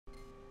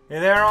Hey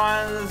there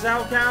on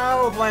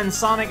Zhao playing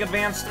Sonic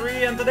Advance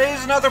 3, and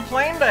today's another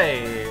plane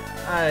day!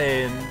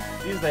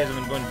 These days have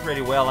been going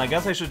pretty well. I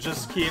guess I should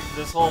just keep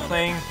this whole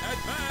thing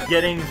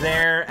getting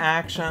their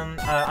action.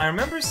 I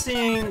remember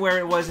seeing where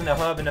it was in the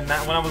hub in the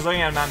map when I was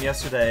looking at the map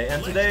yesterday,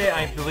 and today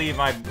I believe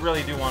I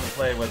really do want to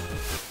play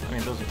with, I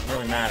mean, it doesn't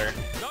really matter,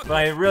 but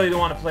I really do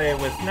want to play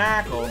with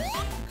Knuckles.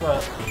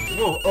 But,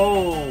 whoa,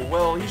 oh,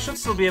 well, he should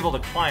still be able to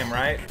climb,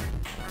 right?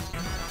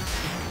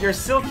 You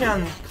still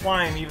can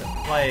climb even,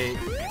 like,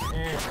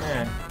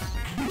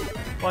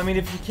 Well, I mean,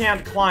 if you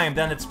can't climb,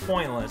 then it's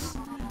pointless.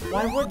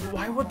 Why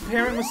would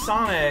pairing with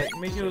Sonic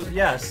make you,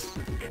 yes.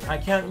 I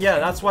can't, yeah,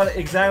 that's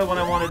exactly what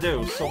I want to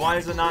do. So why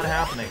is it not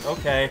happening?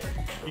 Okay,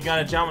 you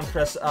gotta jump and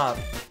press up.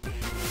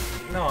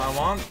 No, I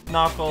want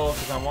Knuckles,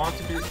 because I want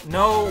to be,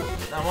 no,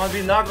 I want to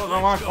be Knuckles,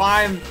 I want to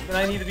climb, and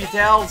I need to be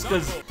Tails,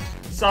 because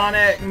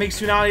Sonic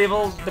makes you not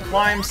able to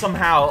climb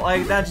somehow.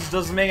 Like, that just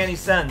doesn't make any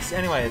sense.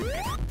 Anyway,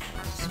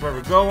 this is where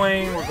we're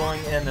going. We're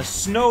going in the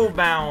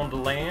snowbound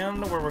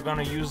land, where we're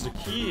gonna use the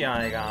key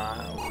I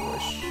got.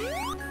 Whoosh.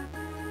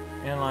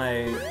 And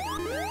like,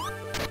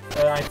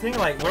 I think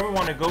like where we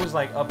want to go is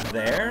like up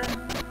there.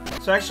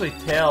 So actually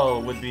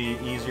Tail would be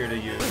easier to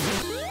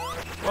use.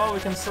 Well, we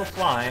can still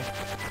fly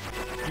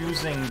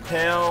using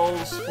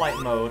Tail's flight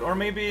mode. Or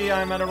maybe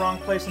I'm at a wrong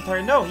place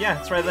entirely. No, yeah,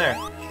 it's right there.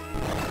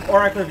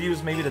 Or I could have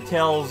used maybe the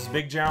Tail's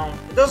big jump.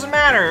 It doesn't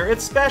matter,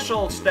 it's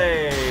special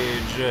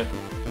stage.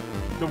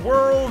 The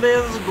world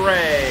is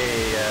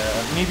gray.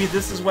 Maybe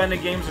this is when the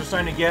games are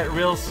starting to get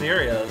real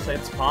serious.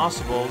 It's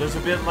possible. There's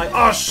a bit like,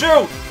 oh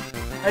shoot!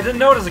 I didn't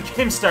notice the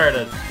game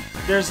started.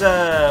 There's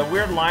a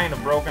weird line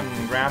of broken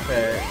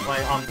graphic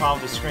like on top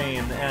of the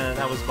screen, and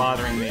that was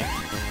bothering me.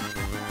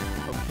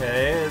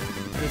 Okay,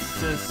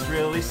 this is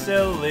really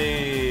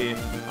silly.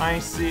 I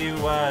see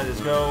what is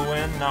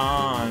going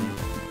on.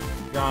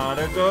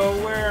 Gotta go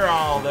where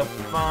all the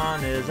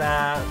fun is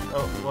at.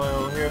 Oh,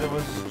 well, here there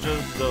was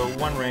just the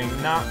one ring.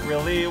 Not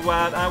really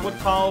what I would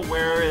call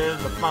where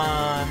is the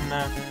fun.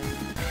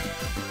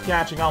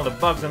 Catching all the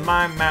bugs in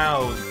my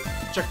mouth.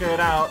 Check it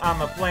out,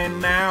 I'm a plane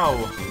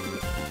now.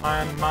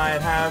 I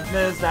might have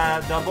missed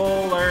that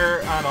double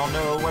alert. I don't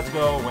know what's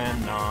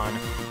going on.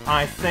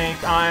 I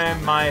think I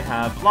might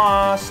have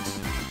lost.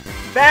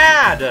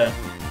 Bad!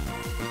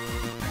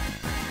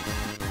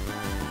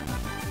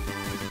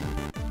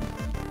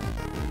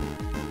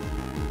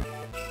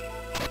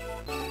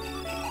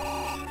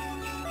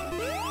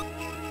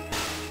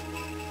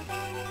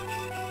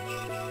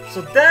 So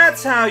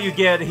that's how you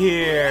get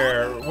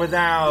here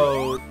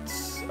without...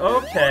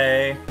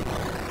 Okay.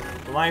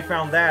 Well, I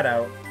found that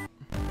out.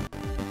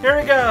 Here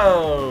we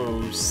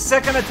go!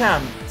 Second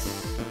attempt.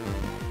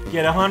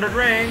 Get 100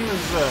 rings,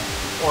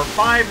 or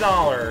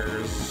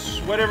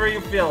 $5. Whatever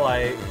you feel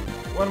like.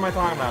 What am I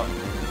talking about?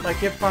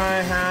 Like, if I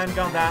had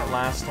got that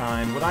last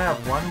time, would I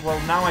have won?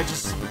 Well, now I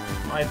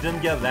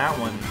didn't get that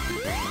one.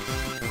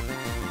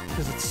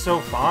 Because it's so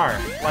far.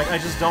 Like, I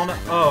just don't...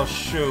 Oh,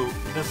 shoot.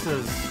 This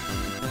is...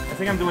 I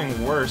think I'm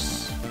doing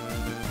worse.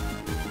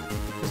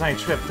 Because I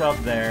tripped up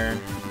there.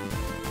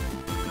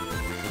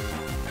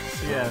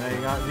 So yeah, they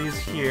got these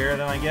here,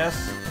 then I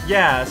guess...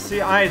 Yeah, see,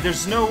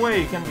 there's no way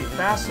you can be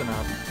fast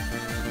enough.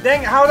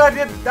 Dang, how'd that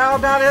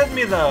hit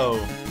me, though?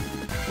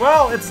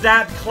 Well, it's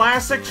that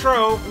classic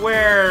trope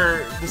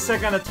where the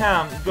second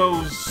attempt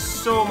goes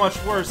so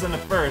much worse than the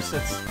first.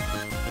 It's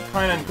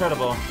kinda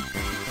incredible.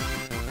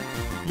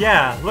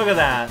 Yeah, look at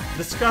that.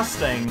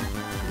 Disgusting.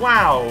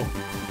 Wow.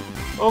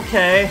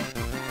 Okay.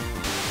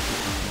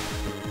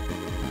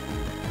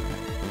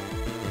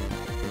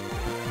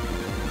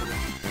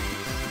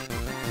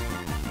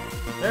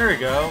 There we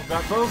go.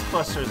 Got both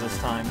clusters this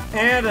time.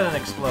 And an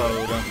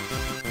explode.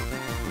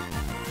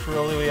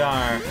 Truly we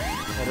are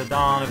at the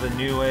dawn of a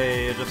new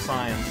age of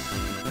science.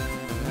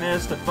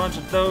 Missed a bunch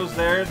of those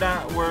there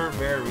that were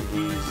very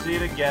easy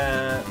to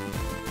get.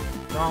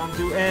 Don't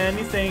do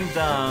anything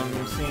dumb.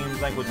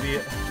 Seems like would be...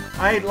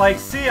 I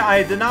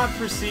did not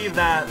perceive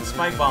that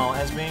spike ball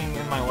as being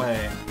in my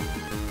way.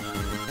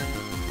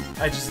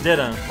 I just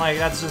didn't. Like,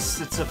 that's just...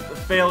 It's a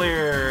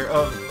failure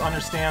of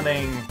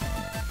understanding...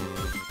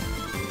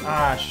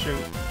 Ah,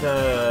 shoot.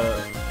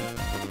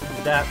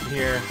 That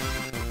here.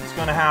 It's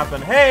gonna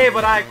happen. Hey,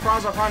 but I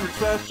crossed 100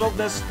 threshold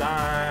this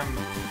time.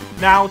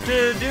 Now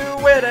to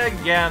do it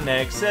again,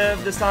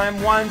 except this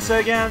time once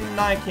again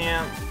I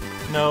can't.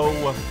 No.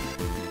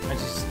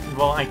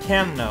 Well, I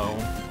can know.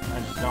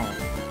 I just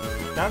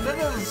don't. Now,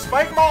 the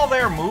spike ball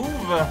there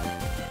move?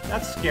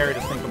 That's scary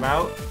to think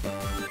about.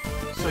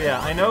 So yeah,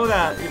 I know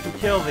that if you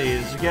kill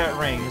these, you get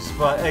rings,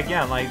 but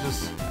again, like,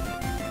 just...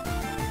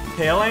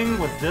 Tailing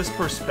with this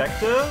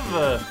perspective,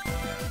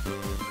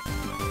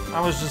 I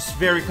was just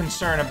very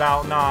concerned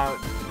about not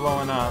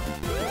blowing up.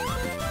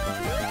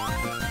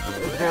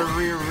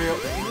 Very real.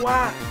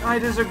 What? I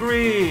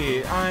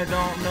disagree. I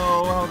don't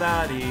know how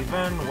that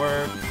even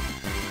worked.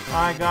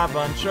 I got a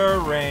bunch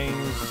of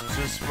rings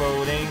just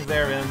floating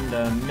there in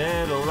the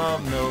middle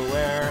of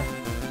nowhere.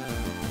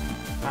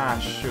 Ah,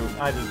 shoot.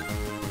 I just...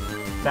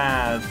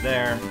 Bad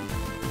there.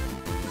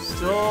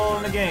 Still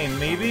in the game,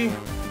 maybe?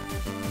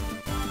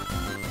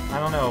 I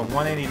don't know,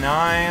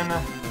 189?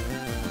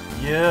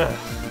 Yeah.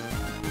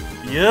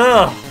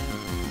 Yeah!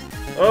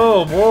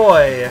 Oh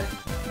boy!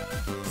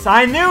 So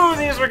I knew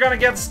these were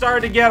gonna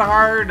start to get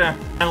hard.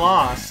 I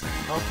lost.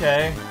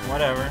 Okay,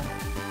 whatever.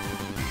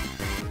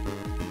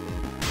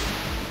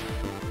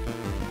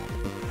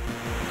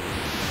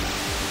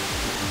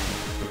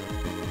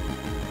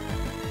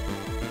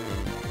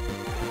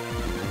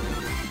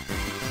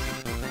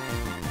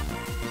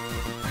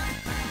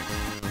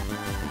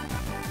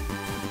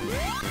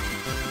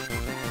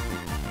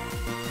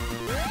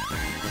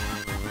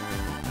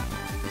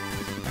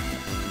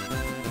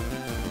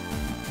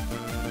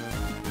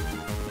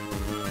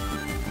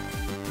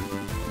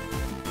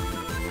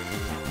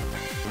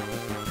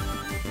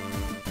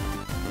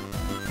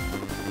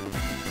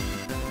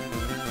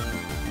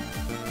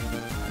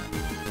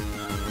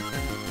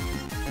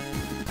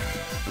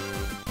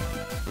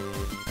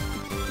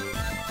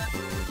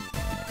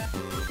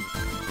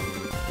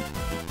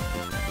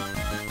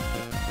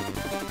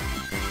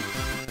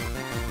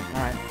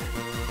 Alright.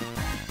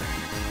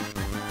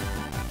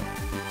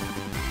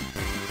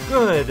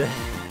 Good.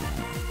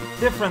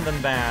 Different than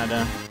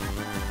bad.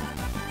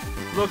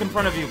 Look in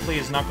front of you,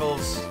 please,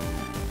 Knuckles.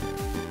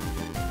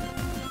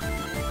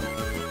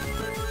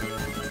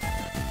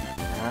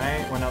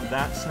 Alright, went up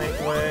that snake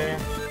way.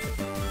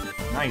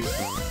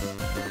 Nice.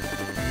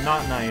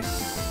 Not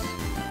nice.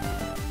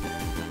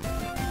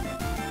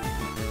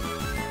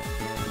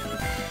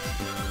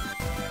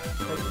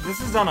 This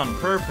is done on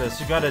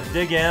purpose. You gotta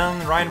dig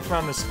in right in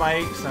front of the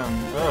spikes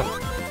and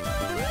ugh.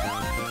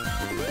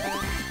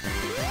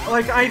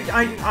 Like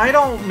I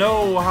don't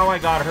know how I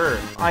got hurt.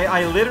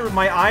 I literally,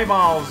 my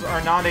eyeballs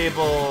are not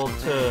able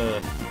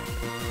to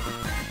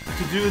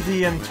do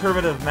the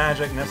interpretive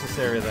magic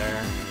necessary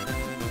there.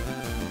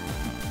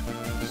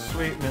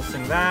 Sweet,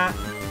 missing that.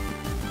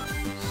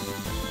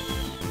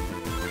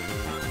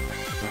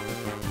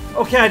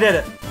 Okay, I did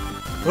it.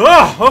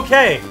 Ugh,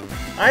 okay,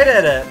 I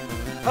did it.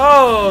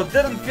 Oh,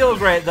 didn't feel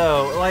great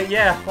though. Like,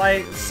 yeah,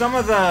 like some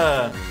of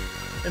the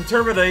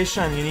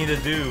interpretation you need to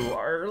do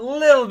are a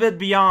little bit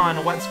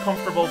beyond what's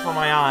comfortable for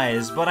my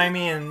eyes. But I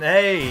mean,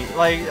 hey,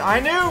 like I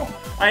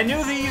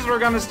knew these were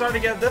gonna start to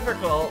get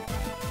difficult.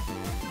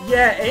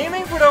 Yeah,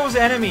 aiming for those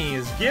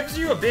enemies gives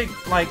you a big,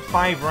 like,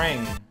 5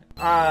 ring.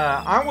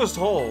 I was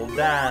told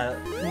that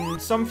in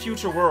some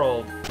future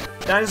world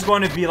that is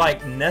going to be,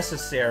 like,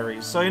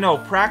 necessary. So, you know,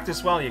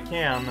 practice while you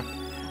can.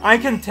 I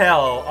can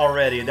tell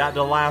already that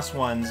the last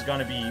one's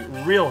gonna be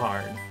real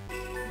hard.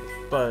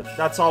 But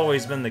that's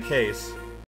always been the case.